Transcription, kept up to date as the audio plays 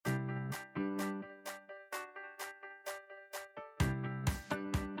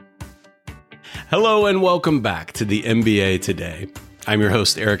Hello and welcome back to the MBA Today. I'm your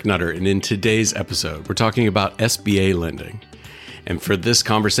host, Eric Nutter, and in today's episode, we're talking about SBA lending. And for this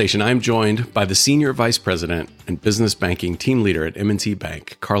conversation, I'm joined by the Senior Vice President and Business Banking Team Leader at M&T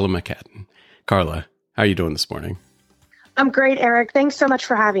Bank, Carla McCadden. Carla, how are you doing this morning? I'm great, Eric. Thanks so much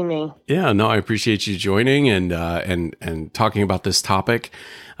for having me. Yeah, no, I appreciate you joining and talking about this topic.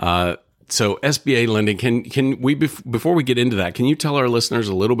 So SBA lending, can we before we get into that, can you tell our listeners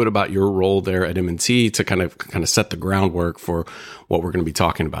a little bit about your role there at M&T to kind of set the groundwork for what we're going to be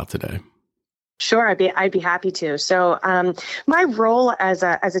talking about today? Sure, I'd be happy to. So, my role as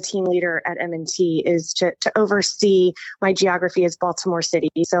a team leader at M&T is to oversee my geography as Baltimore City.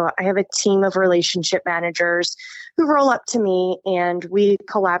 So, I have a team of relationship managers who roll up to me, and we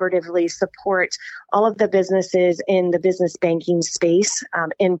collaboratively support all of the businesses in the business banking space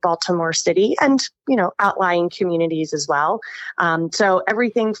in Baltimore City and outlying communities as well. So,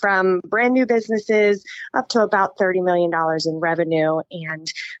 everything from brand new businesses up to about $30 million in revenue, and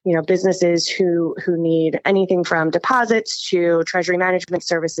businesses who need anything from deposits to treasury management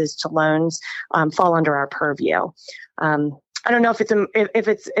services to loans fall under our purview. I don't know if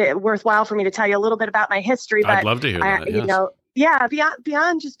it's worthwhile for me to tell you a little bit about my history, but I'd love to hear that. Yes.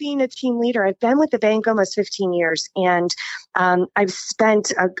 Beyond just being a team leader, I've been with the bank almost 15 years, and I've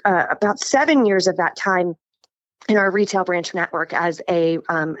spent about 7 years of that time in our retail branch network as a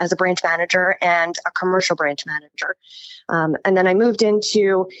branch manager and a commercial branch manager. And then I moved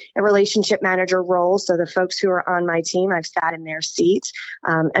into a relationship manager role. So the folks who are on my team, I've sat in their seat.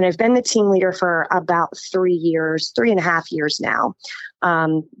 And I've been the team leader for about 3.5 years now.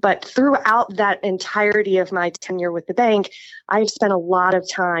 But throughout that entirety of my tenure with the bank, I've spent a lot of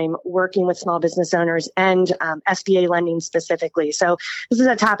time working with small business owners and SBA lending specifically. So this is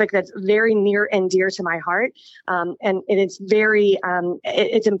a topic that's very near and dear to my heart. And it's very,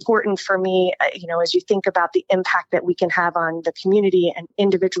 it's important for me, as you think about the impact that we can have on the community and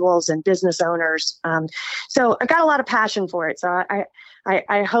individuals and business owners. So I've got a lot of passion for it. So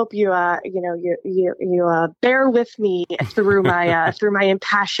I hope you bear with me through my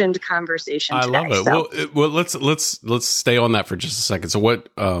impassioned conveson today. I love it. Well, let's stay on that for just a second. So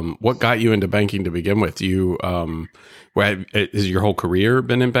what got you into banking to begin with? Has your whole career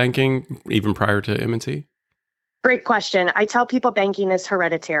been in banking even prior to M&T? Great question. I tell people banking is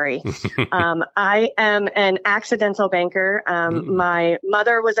hereditary. I am an accidental banker. My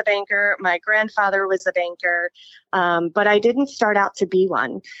mother was a banker. My grandfather was a banker. But I didn't start out to be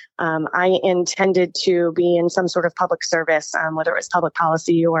one. I intended to be in some sort of public service, whether it was public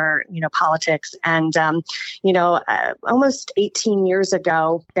policy or, politics. And, almost 18 years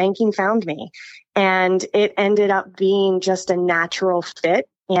ago, banking found me, and it ended up being just a natural fit.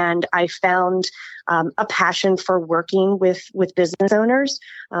 And I found a passion for working with business owners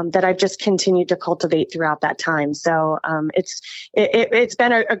that I've just continued to cultivate throughout that time. So it's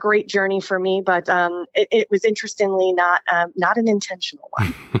been a great journey for me, but it was interestingly not an intentional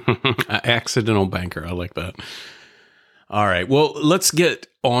one. Accidental banker. I like that. All right. Well, let's get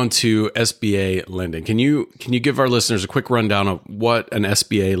on to SBA lending. Can you give our listeners a quick rundown of what an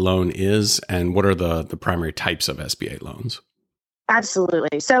SBA loan is and what are the primary types of SBA loans?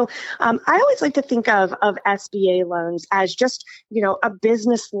 Absolutely. So I always like to think of SBA loans as just, a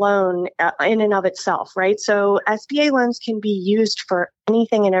business loan in and of itself, right? So SBA loans can be used for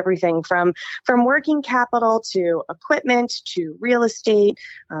anything and everything from working capital to equipment to real estate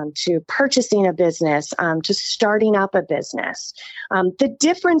to purchasing a business to starting up a business. The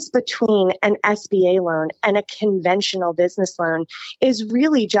difference between an SBA loan and a conventional business loan is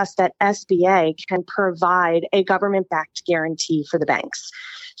really just that SBA can provide a government-backed guarantee for the banks.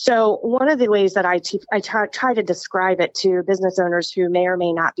 So one of the ways that I try to describe it to business owners who may or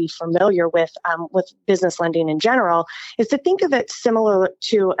may not be familiar with business lending in general is to think of it similar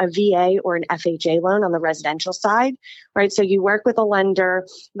to a VA or an FHA loan on the residential side, right? So you work with a lender,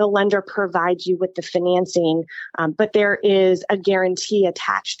 the lender provides you with the financing, but there is a guarantee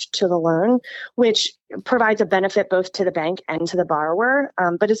attached to the loan, which provides a benefit both to the bank and to the borrower,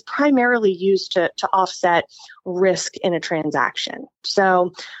 but is primarily used to offset risk in a transaction.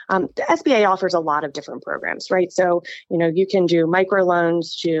 So the SBA offers a lot of different programs, right? So, you can do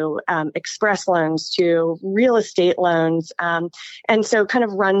microloans to express loans to real estate loans. And so kind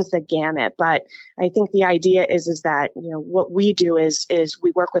of runs the gamut. But I think the idea is that, what we do is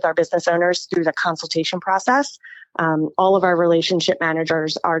we work with our business owners through the consultation process. All of our relationship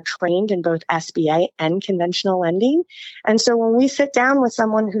managers are trained in both SBA and conventional lending. And so when we sit down with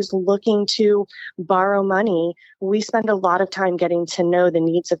someone who's looking to borrow money, we spend a lot of time getting to know the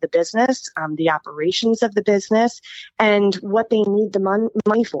needs of the business, the operations of the business, and what they need the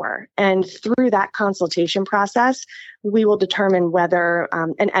money for. And through that consultation process, we will determine whether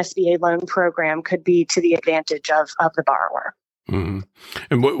an SBA loan program could be to the advantage of the borrower. Mm-hmm.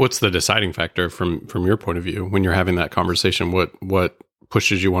 And what's the deciding factor from your point of view when you're having that conversation? What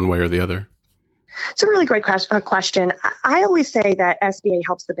pushes you one way or the other? It's a really great question. I always say that SBA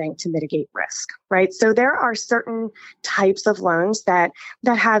helps the bank to mitigate risk, right? So there are certain types of loans that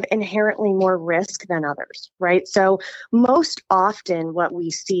have inherently more risk than others, right? So most often what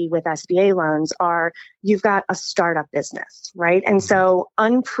we see with SBA loans are you've got a startup business, right? And so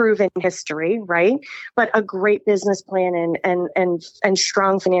unproven history, right? But a great business plan and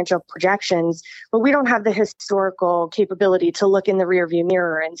strong financial projections, but we don't have the historical capability to look in the rearview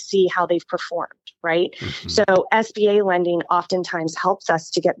mirror and see how they've performed, right? Mm-hmm. So SBA lending oftentimes helps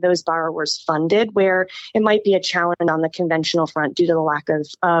us to get those borrowers funded where it might be a challenge on the conventional front due to the lack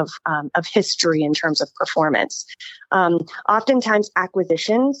of history in terms of performance. Oftentimes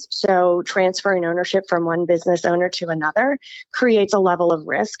acquisitions, so transferring ownership from one business owner to another, creates a level of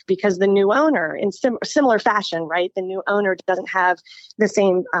risk because the new owner, in similar fashion, right? The new owner doesn't have the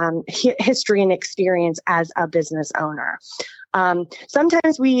same history and experience as a business owner.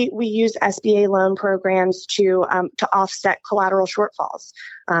 Sometimes we use SBA loan programs to offset collateral shortfalls.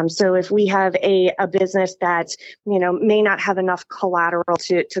 So if we have a business that may not have enough collateral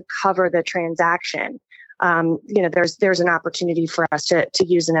to cover the transaction, there's an opportunity for us to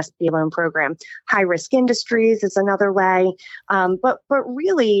use an SBA loan program. High risk industries is another way. But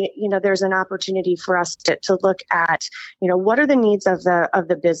really, there's an opportunity for us to look at, what are the needs of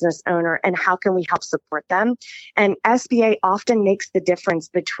the business owner and how can we help support them? And SBA often makes the difference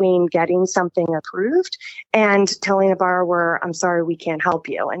between getting something approved and telling a borrower, I'm sorry, we can't help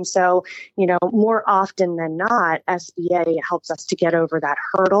you. And so, more often than not, SBA helps us to get over that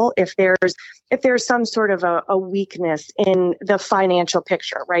hurdle if there's some sort of a weakness in the financial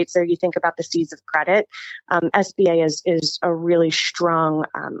picture, right? So you think about the C's of credit. SBA is a really strong,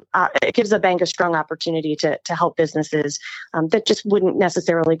 it gives a bank a strong opportunity to help businesses that just wouldn't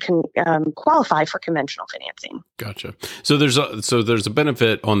necessarily qualify for conventional financing. Gotcha. So there's a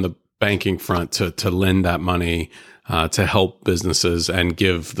benefit on the banking front to lend that money to help businesses and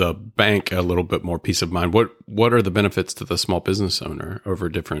give the bank a little bit more peace of mind. What are the benefits to the small business owner over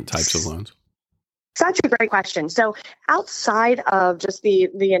different types of loans? Such a great question. So outside of just the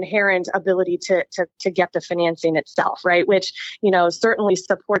inherent ability to get the financing itself, right, which, certainly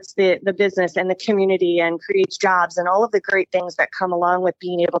supports the business and the community and creates jobs and all of the great things that come along with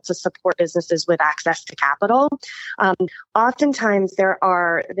being able to support businesses with access to capital. Oftentimes there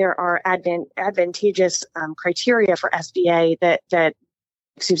are advantageous criteria for SBA that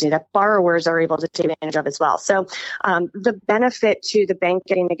borrowers are able to take advantage of as well. So the benefit to the bank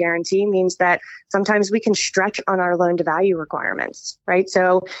getting the guarantee means that sometimes we can stretch on our loan to value requirements, right?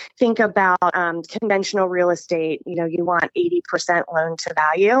 So think about conventional real estate, you want 80% loan to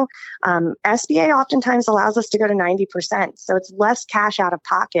value. SBA oftentimes allows us to go to 90%. So it's less cash out of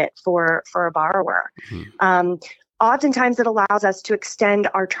pocket for a borrower. Mm-hmm. Oftentimes it allows us to extend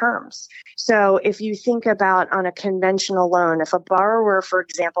our terms. So if you think about on a conventional loan, if a borrower, for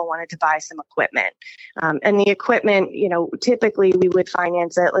example, wanted to buy some equipment, and the equipment, typically we would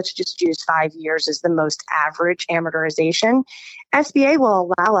finance it, let's just use 5 years as the most average amortization. SBA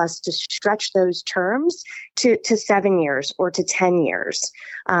will allow us to stretch those terms to 7 years or to 10 years.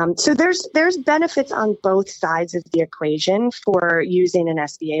 So there's benefits on both sides of the equation for using an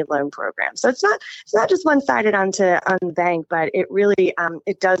SBA loan program. So it's not just one-sided on the bank, but it really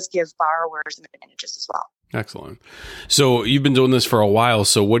it does give borrowers advantages as well. Excellent. So you've been doing this for a while.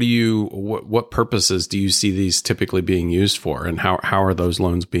 So what purposes do you see these typically being used for, and how are those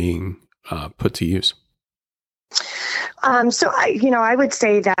loans being put to use? So I would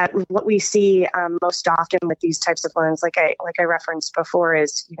say that what we see most often with these types of loans, like I referenced before,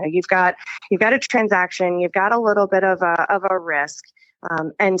 is you've got a transaction, you've got a little bit of a risk.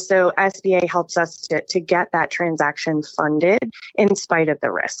 And so SBA helps us to get that transaction funded in spite of the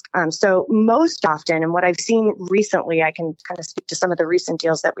risk. So most often, and what I've seen recently, I can kind of speak to some of the recent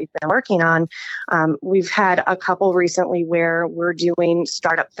deals that we've been working on. We've had a couple recently where we're doing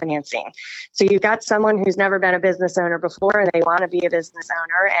startup financing. So you've got someone who's never been a business owner before, and they want to be a business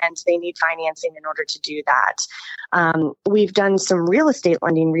owner, and they need financing in order to do that. We've done some real estate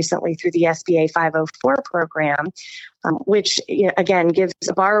lending recently through the SBA 504 program, which again gives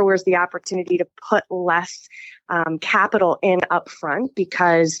borrowers the opportunity to put less capital in upfront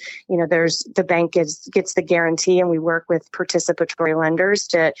because, there's the bank gets the guarantee, and we work with participatory lenders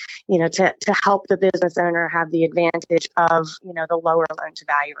to help the business owner have the advantage of, the lower loan to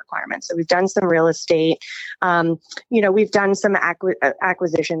value requirements. So we've done some real estate, we've done some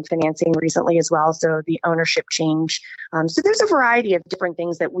acquisition financing recently as well. So the ownership change. So there's a variety of different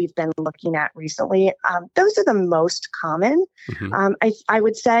things that we've been looking at recently. Those are the most common, I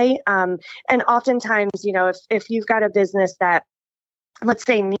would say. And oftentimes, if you've got a business that, let's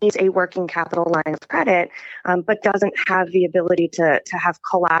say, needs a working capital line of credit, but doesn't have the ability to have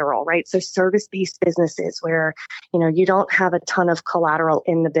collateral, right? So service-based businesses where, you don't have a ton of collateral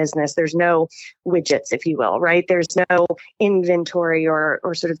in the business. There's no widgets, if you will, right? There's no inventory or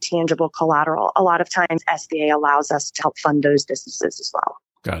sort of tangible collateral. A lot of times SBA allows us to help fund those businesses as well.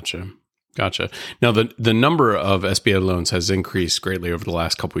 Gotcha. Now, the number of SBA loans has increased greatly over the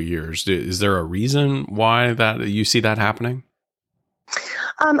last couple of years. Is there a reason why that you see that happening?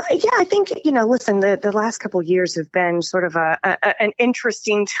 I think, listen, the last couple of years have been sort of an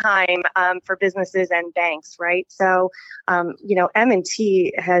interesting time for businesses and banks, right? So,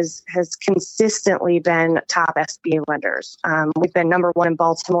 M&T has consistently been top SBA lenders. We've been number one in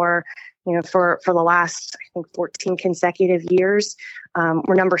Baltimore, for the last, I think, 14 consecutive years.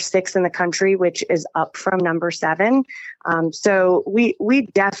 We're number 6 in the country, which is up from number 7. So we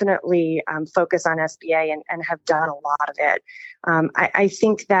definitely focus on SBA and have done a lot of it. I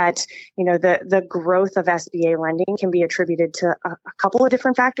think that, the growth of SBA lending can be attributed to a couple of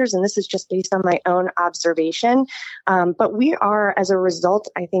different factors, and this is just based on my own observation. But we are, as a result,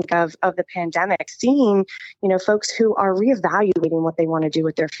 I think, of the pandemic, seeing, folks who are reevaluating what they want to do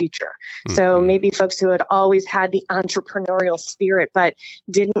with their future. Mm-hmm. So maybe folks who had always had the entrepreneurial spirit, but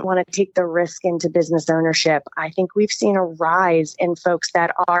didn't want to take the risk into business ownership. I think we've seen a rise in folks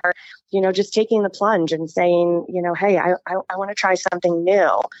that are, just taking the plunge and saying, hey, I want to try something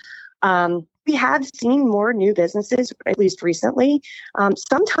new. We have seen more new businesses, at least recently.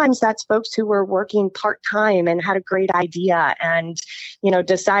 Sometimes that's folks who were working part-time and had a great idea and,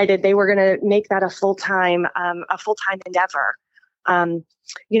 decided they were going to make that a full-time endeavor.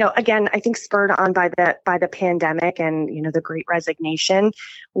 Again, I think spurred on by the pandemic and, the Great Resignation,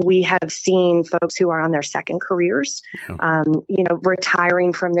 we have seen folks who are on their second careers,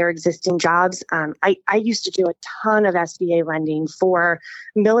 retiring from their existing jobs. I used to do a ton of SBA lending for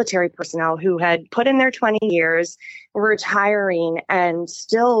military personnel who had put in their 20 years, retiring, and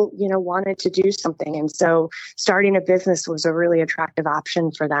still, wanted to do something. And so starting a business was a really attractive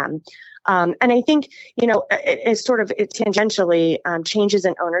option for them. And I think, it's sort of tangentially changes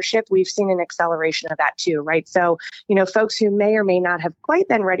in ownership. We've seen an acceleration of that too, right? So, folks who may or may not have quite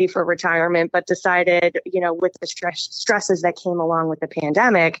been ready for retirement, but decided, with the stresses that came along with the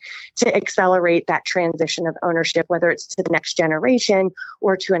pandemic, to accelerate that transition of ownership, whether it's to the next generation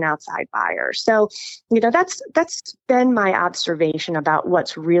or to an outside buyer. So, that's been my observation about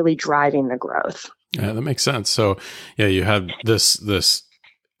what's really driving the growth. Yeah, that makes sense. So, yeah, you had this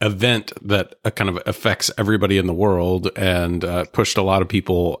event that kind of affects everybody in the world and pushed a lot of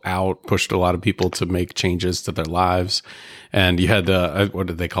people out, pushed a lot of people to make changes to their lives. And you had what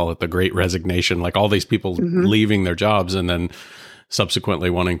did they call it? The Great Resignation, like all these people leaving their jobs and then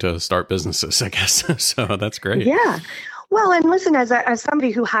subsequently wanting to start businesses, I guess. So that's great. Yeah. Well, and listen, as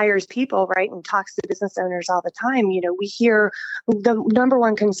somebody who hires people, right, and talks to business owners all the time, we hear the number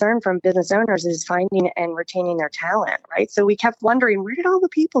one concern from business owners is finding and retaining their talent, right? So we kept wondering, where did all the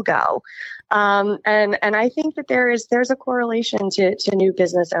people go? And I think that there's a correlation to new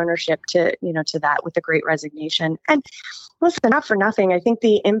business ownership to that with the Great Resignation. And listen, not for nothing, I think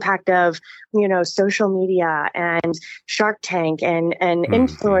the impact of, social media and Shark Tank and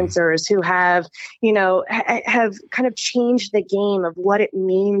influencers who have kind of changed the game of what it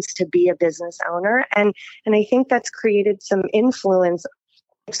means to be a business owner. And I think that's created some influence,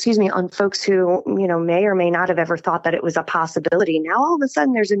 on folks who, may or may not have ever thought that it was a possibility. Now, all of a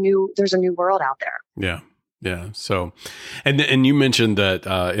sudden, there's a new world out there. Yeah. Yeah. So, and you mentioned that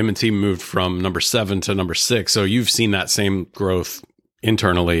M&T moved from number 7 to number 6. So you've seen that same growth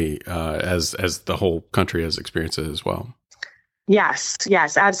internally as the whole country has experienced it as well. Yes,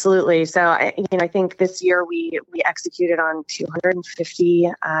 absolutely. So I think this year we executed on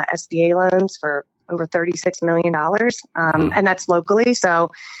 250 SBA loans for over $36 million. And that's locally.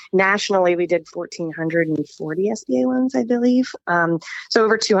 So nationally, we did 1,440 SBA loans, I believe. So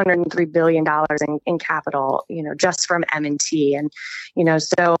over $203 billion in capital, just from M&T. And,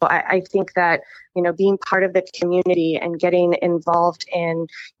 so I think that being part of the community and getting involved in,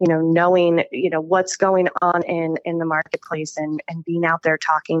 knowing, what's going on in the marketplace and being out there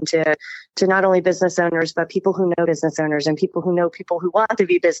talking to not only business owners, but people who know business owners and people who know people who want to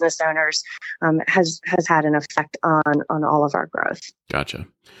be business owners, has had an effect on all of our growth. Gotcha.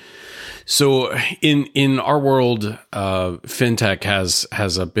 So in our world, fintech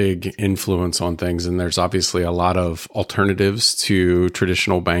has a big influence on things, and there's obviously a lot of alternatives to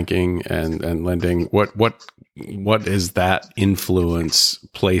traditional banking and lending. What is that influence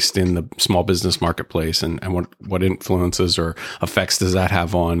placed in the small business marketplace, and what influences or effects does that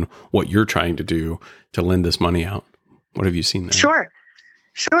have on what you're trying to do to lend this money out? What have you seen there? Sure.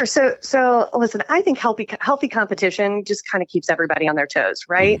 So listen, I think healthy competition just kind of keeps everybody on their toes,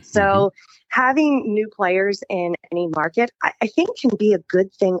 right? Mm-hmm. So having new players in any market, I think can be a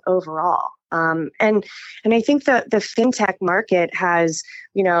good thing overall. And I think the fintech market has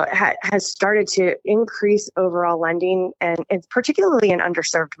started to increase overall lending and particularly in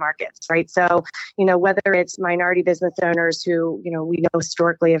underserved markets, right? So, whether it's minority business owners who, we know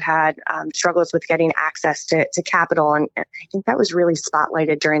historically have had struggles with getting access to capital. And I think that was really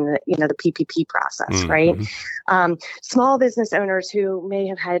spotlighted during the PPP process, right? Small business owners who may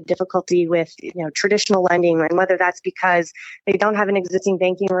have had difficulty with, traditional lending, and whether that's because they don't have an existing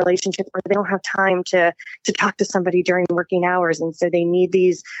banking relationship or they don't have time to talk to somebody during working hours. And so they need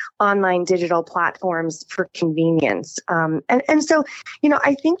these online digital platforms for convenience. And so,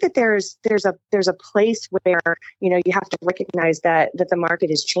 I think that there's a place where, you have to recognize that the market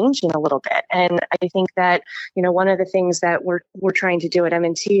is changing a little bit. And I think that, one of the things that we're trying to do at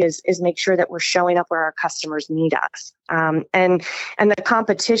M&T is make sure that we're showing up where our customers need us. And the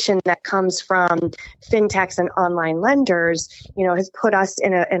competition that comes from fintechs and online lenders, has put us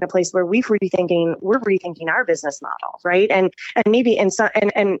in a place where we're rethinking our business model, right? And maybe in some,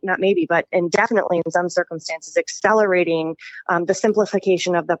 and not maybe, but and definitely in some circumstances, accelerating the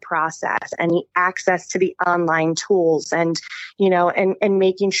simplification of the process and the access to the online tools, and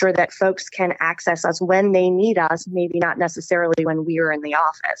making sure that folks can access us when they need us, maybe not necessarily when we are in the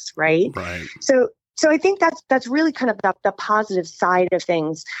office, right? Right. So I think that's really kind of the positive side of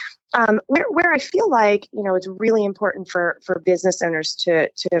things. Where I feel like, it's really important for business owners to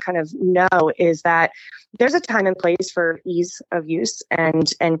kind of know is that there's a time and place for ease of use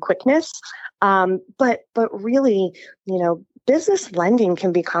and quickness. But really, business lending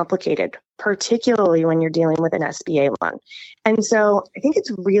can be complicated, particularly when you're dealing with an SBA loan. And so I think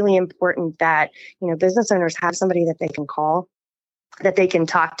it's really important that, business owners have somebody that they can call, that they can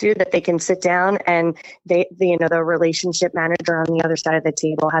talk to, that they can sit down, and the relationship manager on the other side of the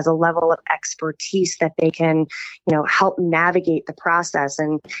table has a level of expertise that they can, help navigate the process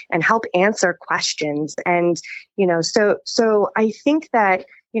and help answer questions. And, so I think that,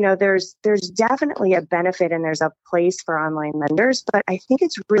 there's definitely a benefit and there's a place for online lenders, but I think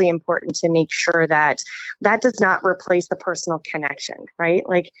it's really important to make sure that does not replace the personal connection, right?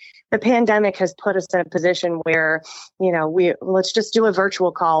 Like the pandemic has put us in a position where, let's just do a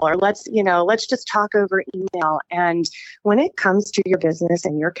virtual call, or let's just talk over email. And when it comes to your business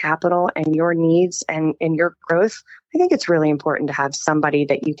and your capital and your needs and your growth, I think it's really important to have somebody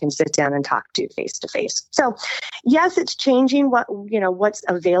that you can sit down and talk to face to face. So yes, it's changing what's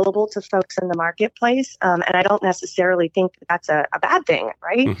available to folks in the marketplace. And I don't necessarily think that's a bad thing,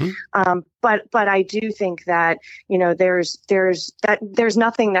 right? Mm-hmm. But I do think that, there's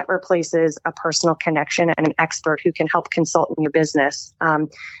nothing that replaces a personal connection and an expert who can help consult in your business.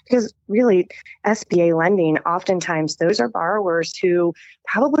 Because really SBA lending, oftentimes those are borrowers who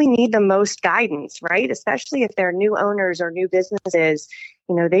probably need the most guidance, right? Especially if they're new owners or new businesses,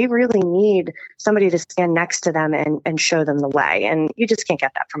 they really need somebody to stand next to them and show them the way. And you just can't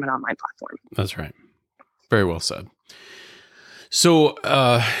get that from an online platform. That's right. Very well said. So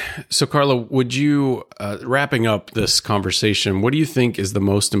Carla, would you, wrapping up this conversation, what do you think is the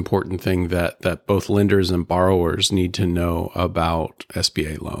most important thing that both lenders and borrowers need to know about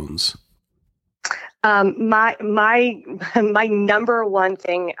SBA loans? My number one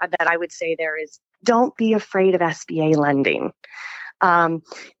thing that I would say there is, don't be afraid of SBA lending.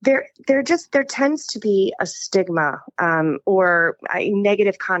 There tends to be a stigma, or a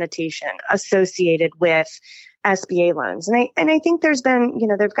negative connotation associated with SBA loans. And I think there's been,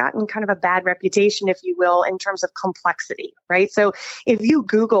 they've gotten kind of a bad reputation, if you will, in terms of complexity, right? So if you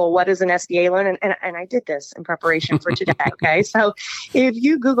Google what is an SBA loan, and I did this in preparation for today, okay? So if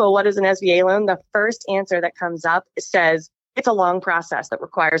you Google what is an SBA loan, the first answer that comes up says, it's a long process that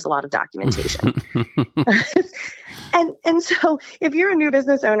requires a lot of documentation. And so if you're a new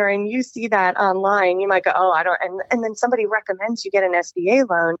business owner and you see that online, you might go, oh, I don't, and then somebody recommends you get an SBA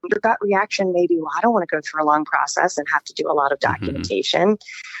loan, your gut reaction may be, well, I don't want to go through a long process and have to do a lot of documentation,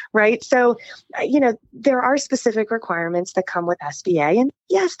 right? So, there are specific requirements that come with SBA, and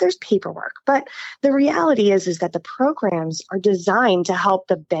yes, there's paperwork, but the reality is that the programs are designed to help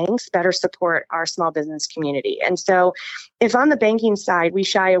the banks better support our small business community. And so if on the banking side, we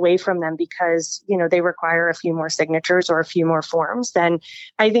shy away from them because, they require a few more signatures or a few more forms, then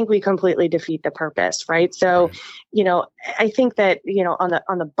I think we completely defeat the purpose, right? So, I think that,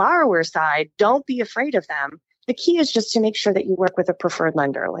 on the borrower side, don't be afraid of them. The key is just to make sure that you work with a preferred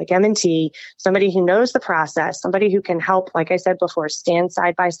lender like M&T, somebody who knows the process, somebody who can help, like I said before, stand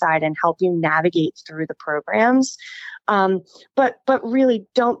side by side and help you navigate through the programs. But really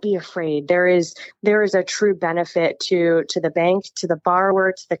don't be afraid. There is a true benefit to the bank, to the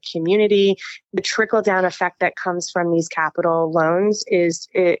borrower, to the community. The trickle down effect that comes from these capital loans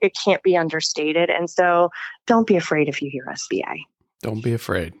it can't be understated. And so don't be afraid if you hear SBA. Don't be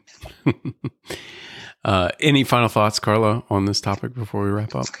afraid. Any final thoughts, Carla, on this topic before we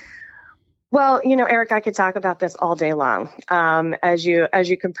wrap up? Well, Eric, I could talk about this all day long. As you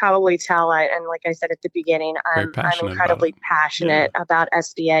can probably tell, and like I said at the beginning, I'm incredibly passionate about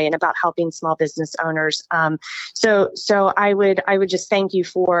SBA and about helping small business owners. So I would just thank you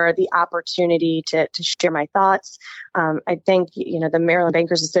for the opportunity to share my thoughts. I thank the Maryland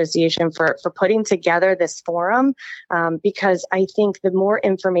Bankers Association for putting together this forum, because I think the more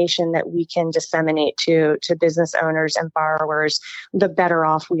information that we can disseminate to business owners and borrowers, the better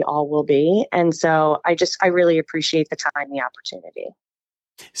off we all will be. And so I really appreciate the time and the opportunity.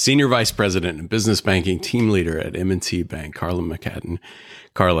 Senior Vice President and Business Banking Team Leader at M&T Bank, Carla McCadden.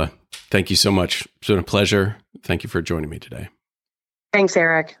 Carla, thank you so much. It's been a pleasure. Thank you for joining me today. Thanks,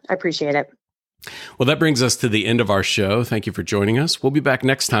 Eric. I appreciate it. Well, that brings us to the end of our show. Thank you for joining us. We'll be back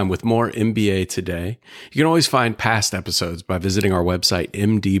next time with more MBA Today. You can always find past episodes by visiting our website,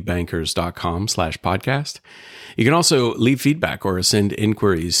 mdbankers.com/podcast. You can also leave feedback or send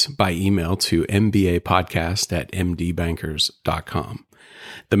inquiries by email to mbapodcast@mdbankers.com.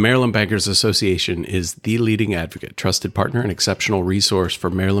 The Maryland Bankers Association is the leading advocate, trusted partner, and exceptional resource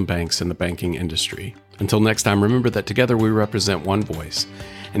for Maryland banks and the banking industry. Until next time, remember that together we represent one voice,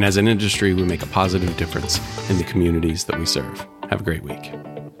 and as an industry, we make a positive difference in the communities that we serve. Have a great week.